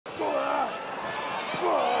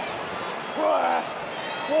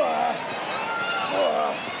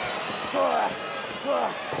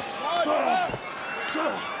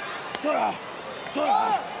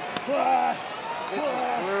This is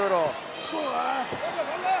brutal.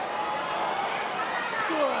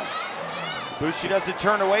 Ibushi doesn't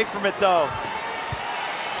turn away from it though.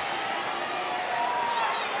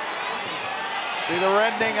 See the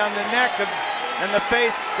rending on the neck and the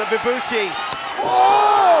face of Ibushi.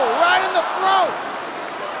 Whoa! Right in the throat!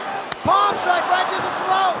 Palm strike right to the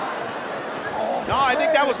throat! No, I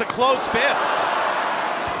think that was a closed fist.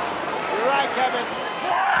 You're right, Kevin.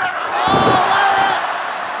 Oh, lariat!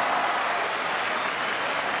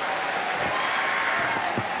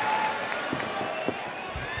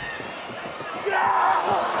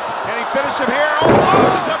 Can he finish him here? Oh,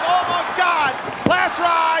 loses him. Oh my God! Last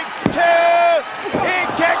ride, 2. He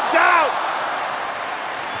kicks out.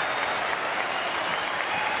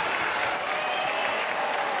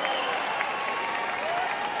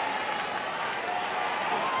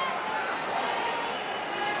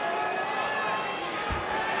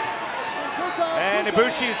 And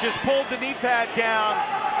Ibushi has just pulled the knee pad down,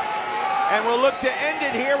 and we'll look to end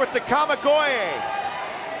it here with the Kamigoye.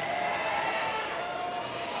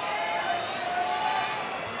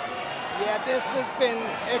 Yeah, this has been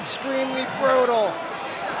extremely brutal.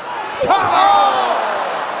 Oh!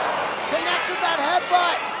 Connects with that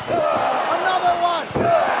headbutt. Another one.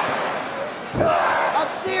 A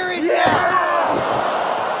series now.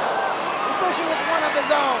 Ibushi with one of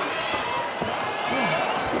his own.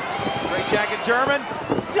 Straight jacket German.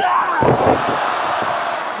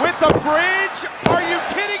 With the bridge. Are you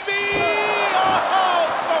kidding me? Oh,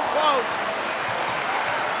 so close.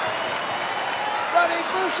 But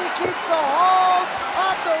Ibushi keeps a hold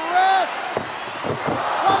of the wrist.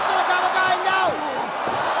 Goes to the Kamigoye, no!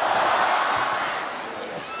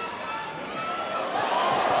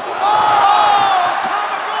 Oh!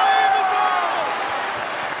 Kamigoye in his own!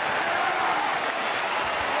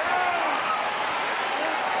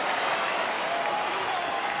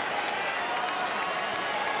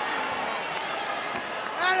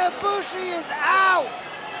 And Ibushi is out!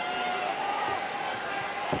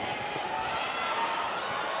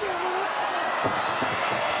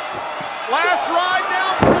 Last ride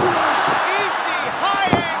now. Aichi, high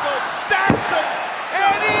angle, stacks him,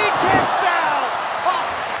 and he kicks out. Oh,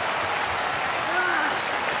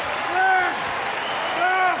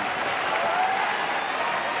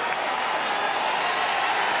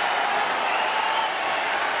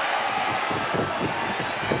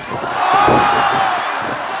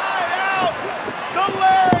 inside out. The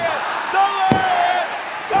lariat, the lariat.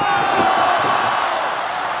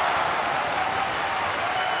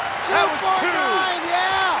 That was 2.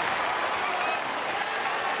 Yeah!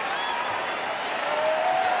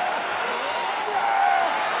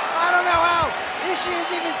 I don't know how Ishii is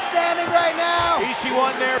even standing right now. Ishii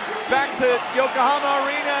won there, back to Yokohama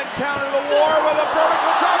Arena and counter the war with a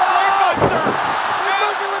vertical drop brainbuster.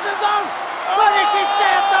 Ibushi with his own, but Ishii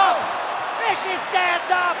stands up. Ishii stands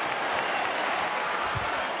up.